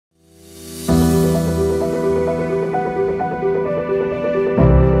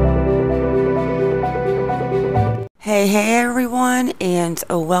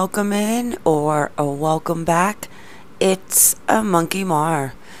a welcome in or a welcome back. It's a Monkey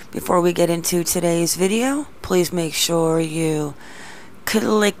Mar. Before we get into today's video, please make sure you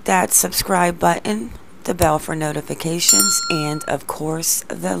click that subscribe button, the bell for notifications, and of course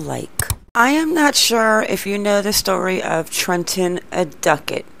the like. I am not sure if you know the story of Trenton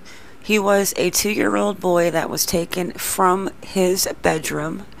Duckett. He was a 2-year-old boy that was taken from his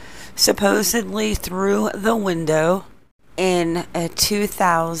bedroom, supposedly through the window, in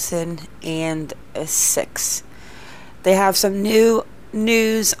 2006. They have some new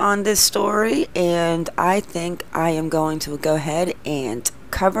news on this story, and I think I am going to go ahead and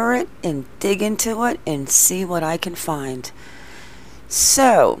cover it and dig into it and see what I can find.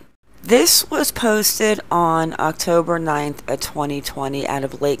 So, this was posted on October 9th of 2020 out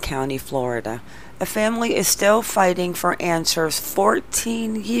of Lake County, Florida. A family is still fighting for answers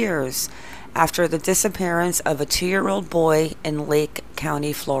 14 years after the disappearance of a 2-year-old boy in Lake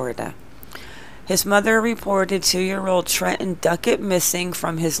County, Florida. His mother reported 2-year-old Trenton Duckett missing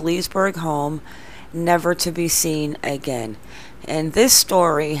from his Leesburg home, never to be seen again. And this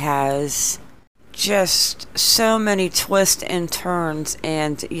story has just so many twists and turns,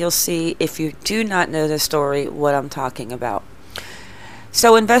 and you'll see, if you do not know the story, what I'm talking about.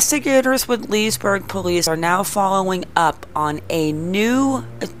 So investigators with Leesburg Police are now following up on a new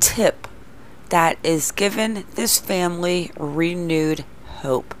tip that is giving this family renewed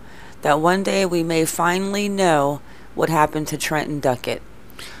hope that one day we may finally know what happened to Trenton Duckett.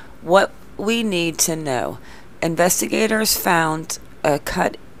 What we need to know: investigators found a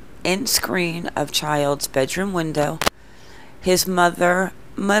cut-in screen of child's bedroom window. His mother,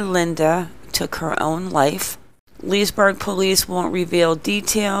 Melinda, took her own life. Leesburg Police won't reveal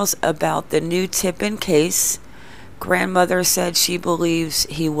details about the new tip-in case. Grandmother said she believes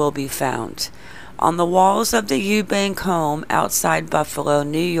he will be found. On the walls of the Eubank home outside Buffalo,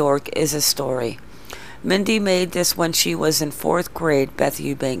 New York, is a story. Mindy made this when she was in 4th grade, Beth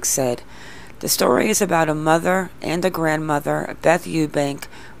Eubank said. The story is about a mother and a grandmother, Beth Eubank.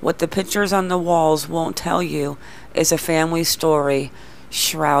 What the pictures on the walls won't tell you is a family story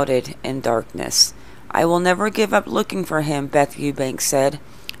shrouded in darkness. I will never give up looking for him, Beth Eubank said.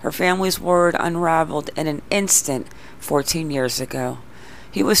 Her family's word unraveled in an instant 14 years ago.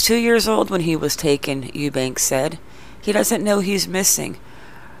 He was 2 years old when he was taken, Eubank said. He doesn't know he's missing.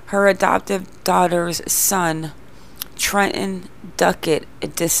 Her adoptive daughter's son, Trenton Duckett,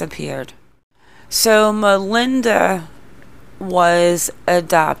 disappeared. So Melinda was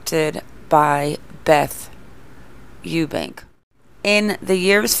adopted by Beth Eubank. In the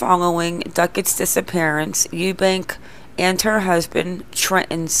years following Duckett's disappearance, Eubank and her husband,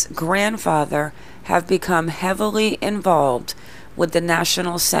 Trenton's grandfather, have become heavily involved with the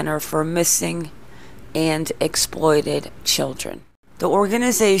National Center for Missing and Exploited Children. The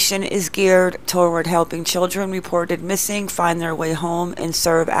organization is geared toward helping children reported missing find their way home and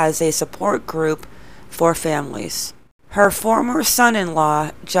serve as a support group for families. Her former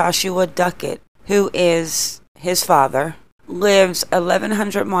son-in-law, Joshua Duckett, who is his father, lives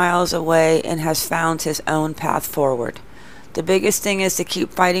 1,100 miles away and has found his own path forward. The biggest thing is to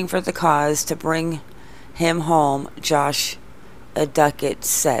keep fighting for the cause to bring him home, Josh Duckett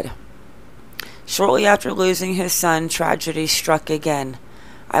said. Shortly after losing his son, tragedy struck again.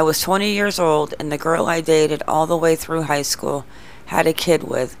 I was 20 years old, and the girl I dated all the way through high school, had a kid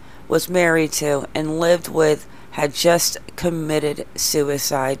with, was married to, and lived with had just committed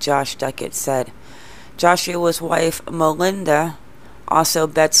suicide, Josh Duckett said. Joshua's wife, Melinda, also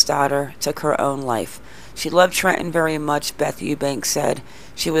Beth's daughter, took her own life. She loved Trenton very much, Beth Eubank said.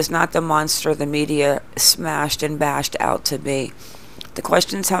 She was not the monster the media smashed and bashed out to be. The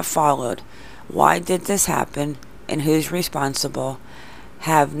questions have followed. Why did this happen, and who's responsible,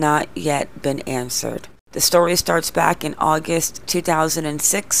 have not yet been answered. The story starts back in August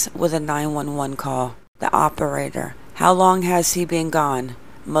 2006 with a 911 call. The operator: how long has he been gone?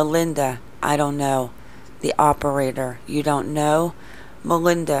 Melinda: I don't know. The operator: you don't know?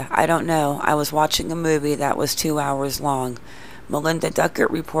 Melinda: I don't know. I was watching a movie that was 2 hours long. Melinda Duckett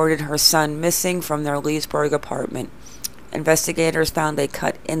reported her son missing from their Leesburg apartment. Investigators found a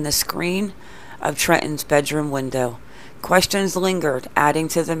cut in the screen of Trenton's bedroom window. Questions lingered, adding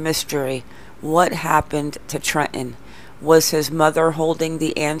to the mystery. What happened to Trenton? Was his mother holding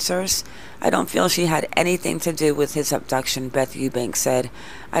the answers? I don't feel she had anything to do with his abduction, Beth Eubank said.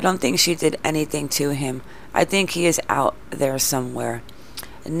 I don't think she did anything to him. I think he is out there somewhere.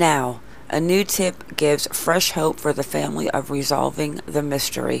 Now, a new tip gives fresh hope for the family of resolving the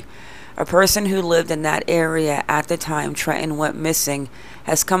mystery. A person who lived in that area at the time Trenton went missing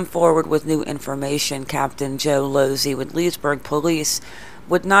has come forward with new information, Captain Joe Losey with Leesburg Police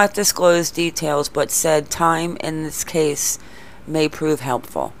would not disclose details but said time in this case may prove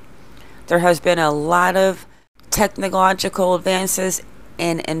helpful. There has been a lot of technological advances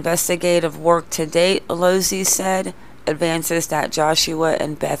in investigative work to date, Losey said, advances that Joshua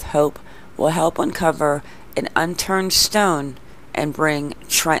and Beth hope will help uncover an unturned stone and bring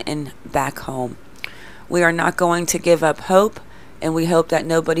Trenton back home. We are not going to give up hope, and we hope that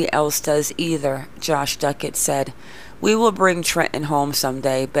nobody else does either, Josh Duckett said. We will bring Trenton home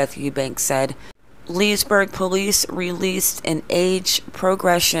someday, Beth Eubanks said. Leesburg Police released an age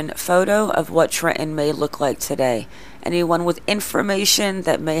progression photo of what Trenton may look like today. Anyone with information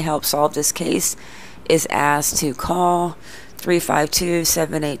that may help solve this case is asked to call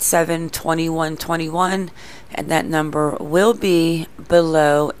 352-787-2121, and that number will be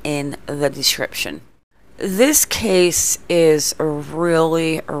below in the description. This case is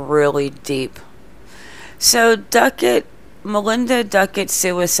really, really deep. So Melinda Duckett's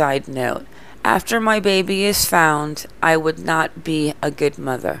suicide note. After my baby is found, I would not be a good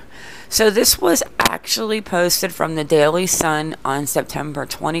mother. So this was actually posted from the Daily Sun on September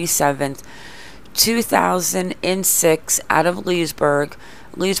 27th, 2006 out of Leesburg.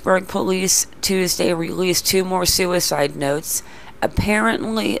 Leesburg Police Tuesday released 2 more suicide notes,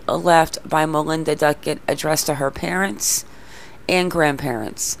 apparently left by Melinda Duckett, addressed to her parents and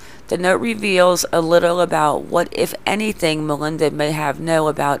grandparents. The note reveals a little about what, if anything, Melinda may have known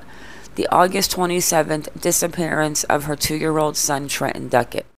about the August 27th disappearance of her 2-year-old son, Trenton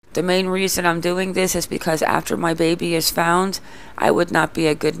Duckett. The main reason I'm doing this is because after my baby is found, I would not be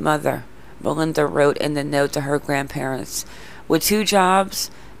a good mother, Melinda wrote in the note to her grandparents. With 2 jobs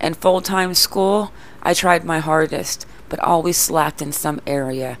and full-time school, I tried my hardest, but always slacked in some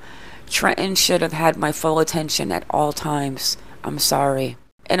area. Trenton should have had my full attention at all times. I'm sorry.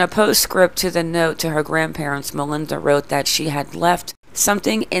 In a postscript to the note to her grandparents, Melinda wrote that she had left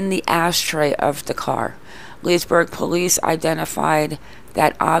something in the ashtray of the car. Leesburg Police identified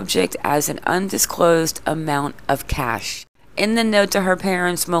that object as an undisclosed amount of cash. In the note to her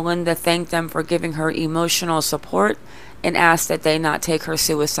parents, Melinda thanked them for giving her emotional support and asked that they not take her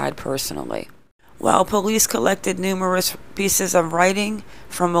suicide personally. While police collected numerous pieces of writing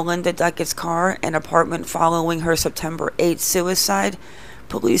from Melinda Duckett's car and apartment following her September 8th suicide,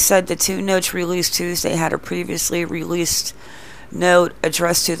 police said the 2 notes released Tuesday had a previously released note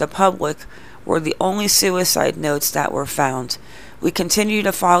addressed to the public were the only suicide notes that were found. We continue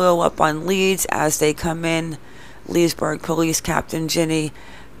to follow up on leads as they come in, Leesburg Police Captain Ginny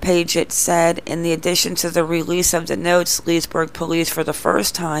Paget said. In addition to the release of the notes, Leesburg Police for the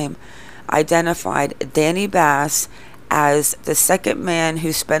first time identified Danny Bass as the second man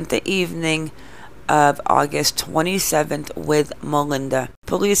who spent the evening of August 27th with Melinda.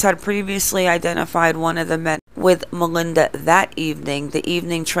 Police had previously identified one of the men with Melinda that evening, the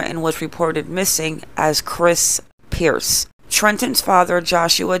evening Trenton was reported missing, as Chris Pierce. Trenton's father,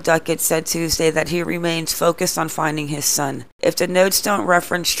 Joshua Duckett, said Tuesday that he remains focused on finding his son. If the notes don't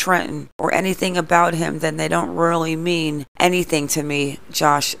reference Trenton or anything about him, then they don't really mean anything to me,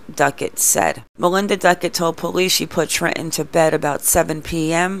 Josh Duckett said. Melinda Duckett told police she put Trenton to bed about 7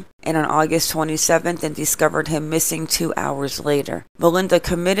 p.m. and on August 27th and discovered him missing 2 hours later. Melinda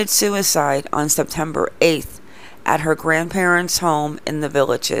committed suicide on September 8th at her grandparents' home in the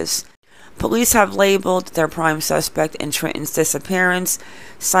Villages. Police have labeled their prime suspect in Trenton's disappearance,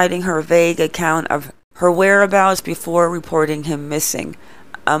 citing her vague account of her whereabouts before reporting him missing,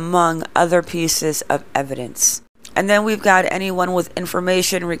 among other pieces of evidence. And then we've got anyone with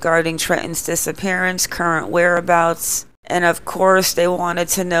information regarding Trenton's disappearance, current whereabouts, and of course they wanted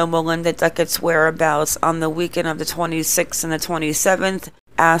to know Melinda Duckett's whereabouts on the weekend of the 26th and the 27th,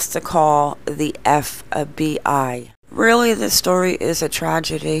 asked to call the FBI. Really, this story is a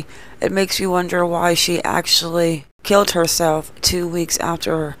tragedy. It makes you wonder why she actually killed herself 2 weeks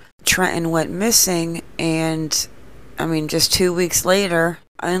after Trenton went missing, and just 2 weeks later,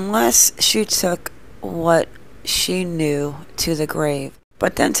 unless she took what she knew to the grave.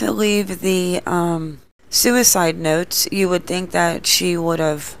 But then to leave the suicide notes, you would think that she would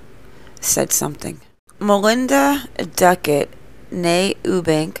have said something. Melinda Duckett, née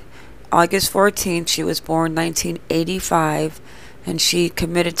Eubank, August 14th, she was born 1985, and she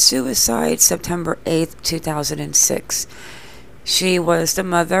committed suicide September 8th, 2006. She was the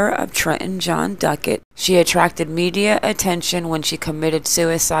mother of Trenton John Duckett. She attracted media attention when she committed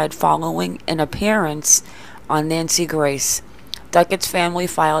suicide following an appearance on Nancy Grace. Duckett's family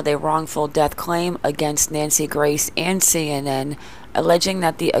filed a wrongful death claim against Nancy Grace and CNN, alleging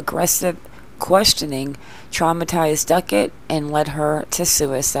that the aggressive questioning traumatized Duckett and led her to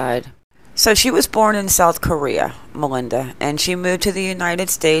suicide. So she was born in South Korea, Melinda, and she moved to the United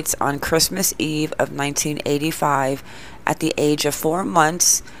States on Christmas Eve of 1985 at the age of 4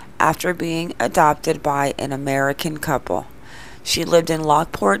 months after being adopted by an American couple. She lived in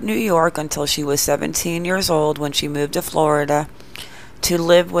Lockport, New York until she was 17 years old when she moved to Florida to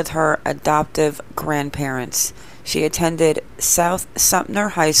live with her adoptive grandparents. She attended South Sumter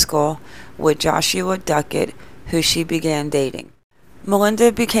High School with Joshua Duckett, who she began dating.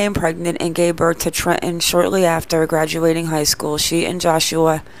 Melinda became pregnant and gave birth to Trenton shortly after graduating high school. She and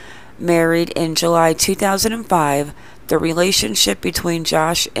Joshua married in July 2005. The relationship between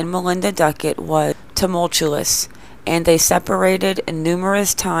Josh and Melinda Duckett was tumultuous, and they separated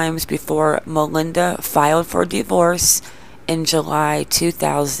numerous times before Melinda filed for divorce in July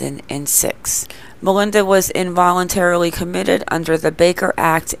 2006. Melinda was involuntarily committed under the Baker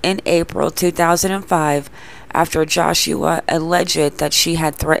Act in April 2005 after Joshua alleged that she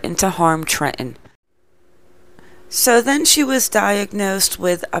had threatened to harm Trenton. So then she was diagnosed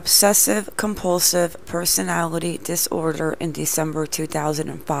with obsessive compulsive personality disorder in December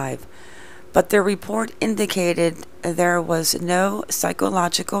 2005. But the report indicated there was no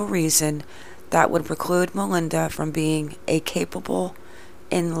psychological reason that would preclude Melinda from being a capable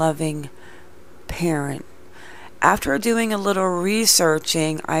and loving parent. After doing a little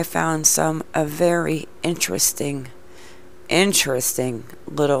researching, I found some very interesting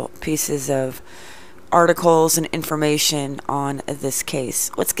little pieces of articles and information on this case.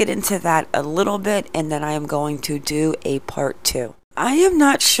 Let's get into that a little bit, and then I am going to do a part 2. I am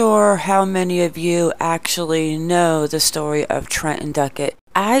not sure how many of you actually know the story of Trenton Duckett.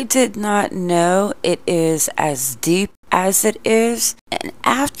 I did not know it is as deep as it is, and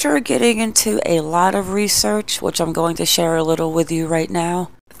after getting into a lot of research, which I'm going to share a little with you right now,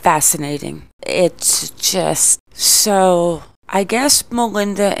 fascinating. It's just so... I guess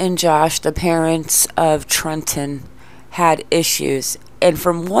Melinda and Josh, the parents of Trenton, had issues, and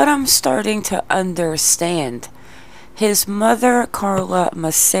from what I'm starting to understand, his mother, Carla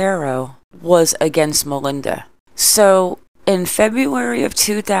Massaro, was against Melinda. So, in February of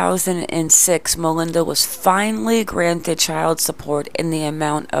 2006, Melinda was finally granted child support in the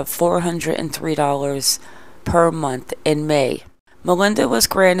amount of $403 per month in May. Melinda was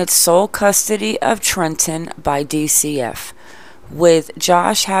granted sole custody of Trenton by DCF, with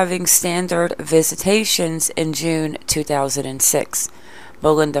Josh having standard visitations in June 2006.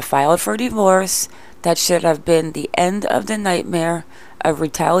 Melinda filed for divorce. That should have been the end of the nightmare of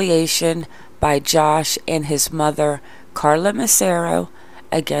retaliation by Josh and his mother, Carla Massaro,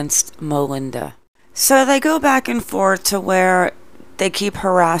 against Melinda. So they go back and forth to where they keep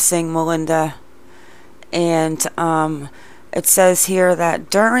harassing Melinda, and it says here that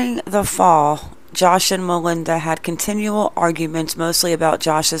during the fall, Josh and Melinda had continual arguments, mostly about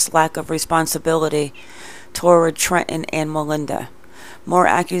Josh's lack of responsibility toward Trenton and Melinda. More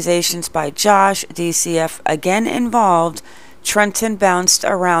accusations by Josh, DCF again involved. Trenton bounced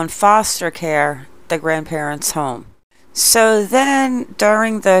around foster care, the grandparents' home. So then,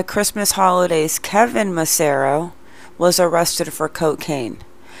 during the Christmas holidays, Kevin Massaro was arrested for cocaine.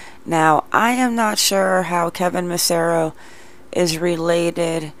 Now, I am not sure how Kevin Massaro is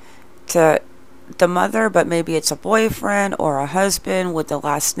related to the mother, but maybe it's a boyfriend or a husband with the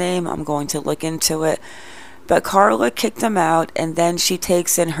last name. I'm going to look into it. But Carla kicked him out, and then she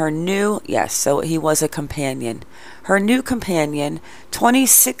takes in her new, yes, so he was a companion. Her new companion,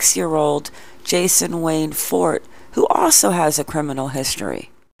 26-year-old Jason Wayne Fort, who also has a criminal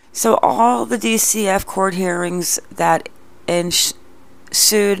history. So all the DCF court hearings that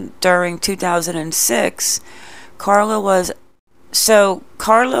ensued during 2006, Carla was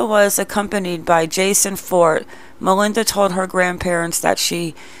accompanied by Jason Fort. Melinda told her grandparents that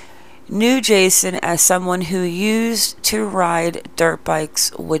she knew Jason as someone who used to ride dirt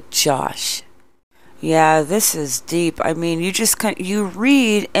bikes with Josh. Yeah, this is deep. I mean, you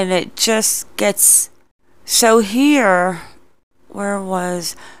read and it just gets... So here,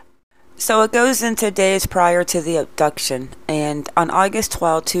 So it goes into days prior to the abduction, and on August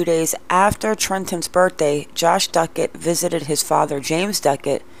 12, 2 days after Trenton's birthday, Josh Duckett visited his father, James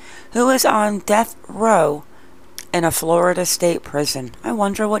Duckett, who was on death row in a Florida state prison. I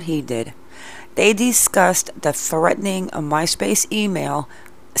wonder what he did. They discussed the threatening MySpace email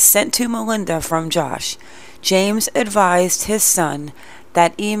sent to Melinda from Josh. James advised his son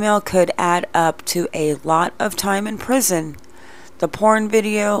that email could add up to a lot of time in prison. The porn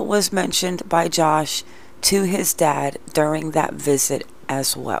video was mentioned by Josh to his dad during that visit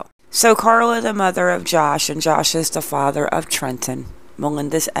as well. So Carla, the mother of Josh, and Josh is the father of Trenton,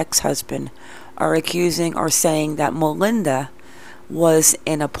 Melinda's ex-husband, are accusing or saying that Melinda was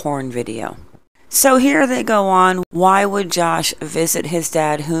in a porn video. So here they go on. Why would Josh visit his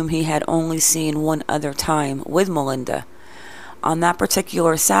dad, whom he had only seen one other time, with Melinda? On that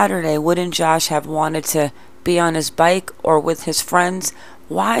particular Saturday, wouldn't Josh have wanted to be on his bike or with his friends?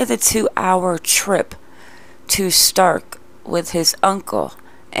 Why the 2-hour trip to Stark with his uncle,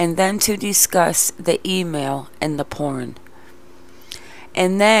 and then to discuss the email and the porn?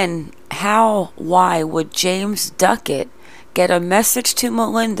 And then why would James Duckett get a message to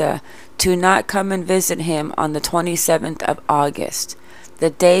Melinda to not come and visit him on the 27th of August, the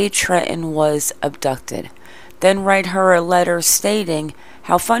day Trenton was abducted? Then write her a letter stating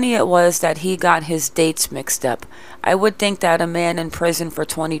how funny it was that he got his dates mixed up. I would think that a man in prison for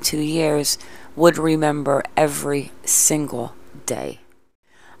 22 years would remember every single day.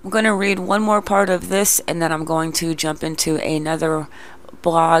 I'm going to read one more part of this, and then I'm going to jump into another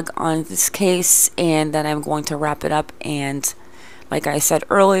blog on this case, and then I'm going to wrap it up. And like I said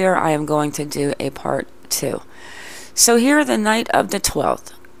earlier, I am going to do a part 2. So here, the night of the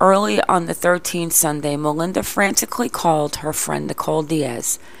 12th, early on the 13th Sunday, Melinda frantically called her friend Nicole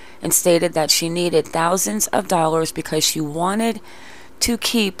Diaz and stated that she needed thousands of dollars because she wanted to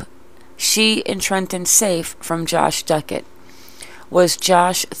keep she and Trenton safe from Josh Duckett. Was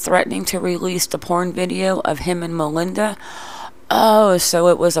Josh threatening to release the porn video of him and Melinda? Oh, so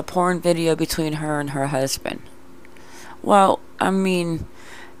it was a porn video between her and her husband. Well, I mean,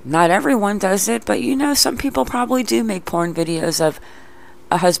 not everyone does it, but you know, some people probably do make porn videos of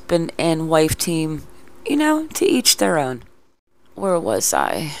a husband and wife team, you know, to each their own. Where was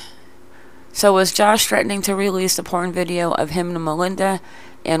I? So was Josh threatening to release the porn video of him and Melinda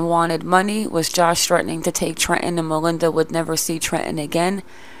and wanted money? Was Josh threatening to take Trenton and Melinda would never see Trenton again?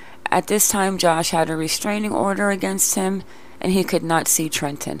 At this time, Josh had a restraining order against him and he could not see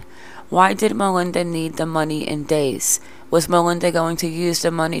Trenton. Why did Melinda need the money in days? Was Melinda going to use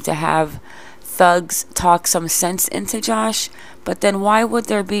the money to have thugs talk some sense into Josh? But then why would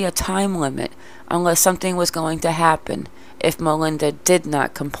there be a time limit unless something was going to happen if Melinda did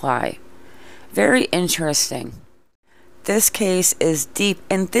not comply? Very interesting. This case is deep,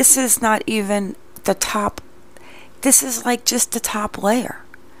 and this is not even the top. This is like just the top layer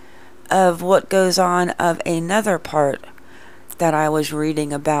of what goes on of another part that I was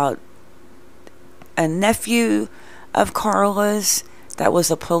reading about. A nephew of Carla's that was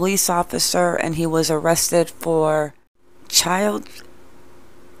a police officer, and he was arrested for child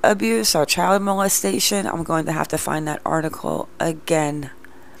abuse or child molestation. I'm going to have to find that article again.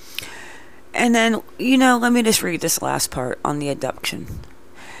 And then, you know, let me just read this last part on the abduction.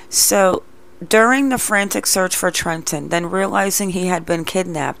 So, during the frantic search for Trenton, then realizing he had been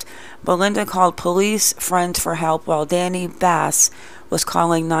kidnapped, Melinda called police friends for help while Danny Bass was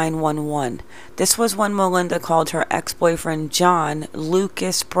calling 911. This was when Melinda called her ex-boyfriend John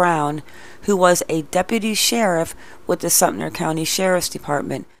Lucas Brown, who was a deputy sheriff with the Sumter County Sheriff's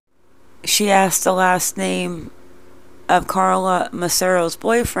Department. She asked the last name of Carla Macero's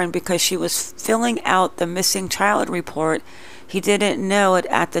boyfriend because she was filling out the missing child report. He didn't know it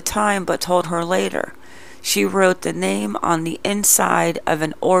at the time but told her later. She wrote the name on the inside of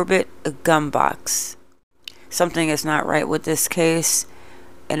an Orbit gum box. Something is not right with this case,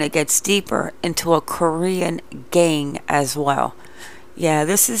 and it gets deeper into a Korean gang as well. Yeah,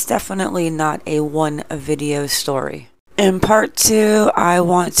 this is definitely not a one video story. In part 2, I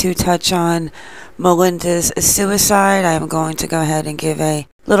want to touch on Melinda's suicide. I am going to go ahead and give a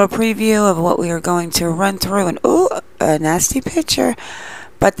little preview of what we are going to run through. And ooh, a nasty picture.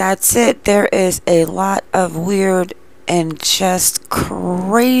 But that's it. There is a lot of weird and just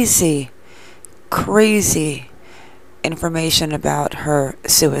crazy information about her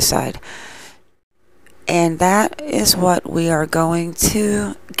suicide. And that is what we are going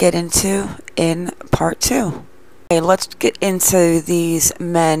to get into in part 2. Okay, let's get into these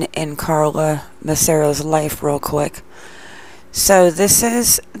men in Carla Macero's life real quick. So this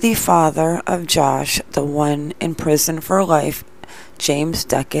is the father of Josh, the one in prison for life, James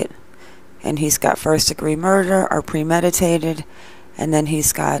Duckett. And he's got first-degree murder or premeditated. And then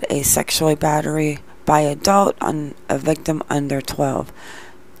he's got a sexual battery by adult on a victim under 12.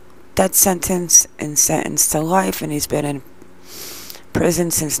 Death sentence and sentenced to life, and he's been in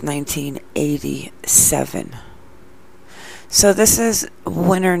prison since 1987. So this is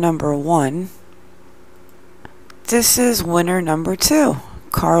winner number 1. This is winner number 2,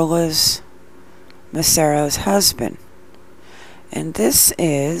 Carla's Macero's husband. And this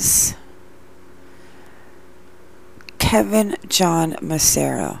is Kevin John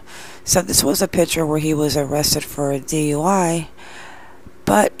Macero. So this was a picture where he was arrested for a DUI,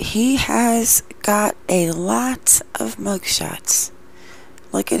 but he has got a lot of mugshots.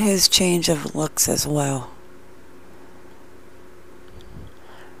 Look at his change of looks as well.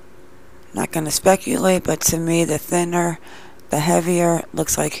 Not going to speculate, but to me, the thinner, the heavier,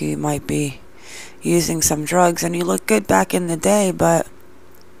 looks like he might be using some drugs. And he looked good back in the day, but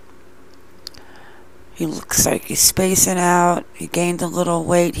he looks like he's spacing out. He gained a little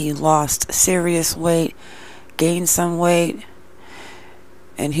weight. He lost serious weight, gained some weight.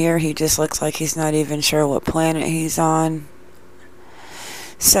 And here he just looks like he's not even sure what planet he's on.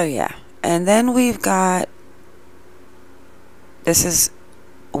 So yeah. And then we've got, this is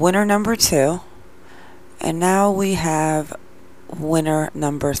winner number 2. And now we have winner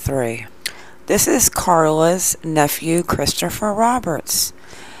number 3. This is Carla's nephew, Christopher Roberts.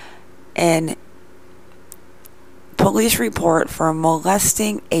 And police report for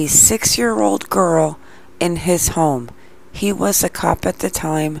molesting a 6-year-old girl in his home. He was a cop at the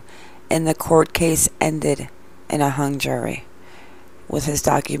time, and the court case ended in a hung jury with his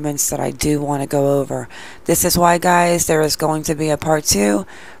documents that I do want to go over. This is why, guys, there is going to be a part 2,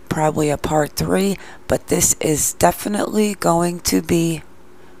 probably a part 3, but this is definitely going to be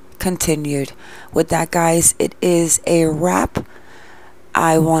continued. With that, guys, it is a wrap.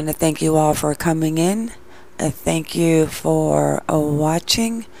 I want to thank you all for coming in. Thank you for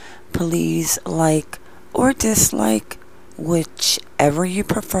watching. Please like or dislike, whichever you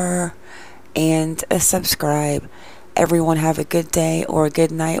prefer, and subscribe. Everyone have a good day or a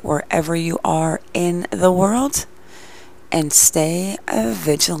good night wherever you are in the world, and stay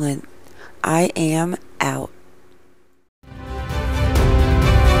vigilant. I am out.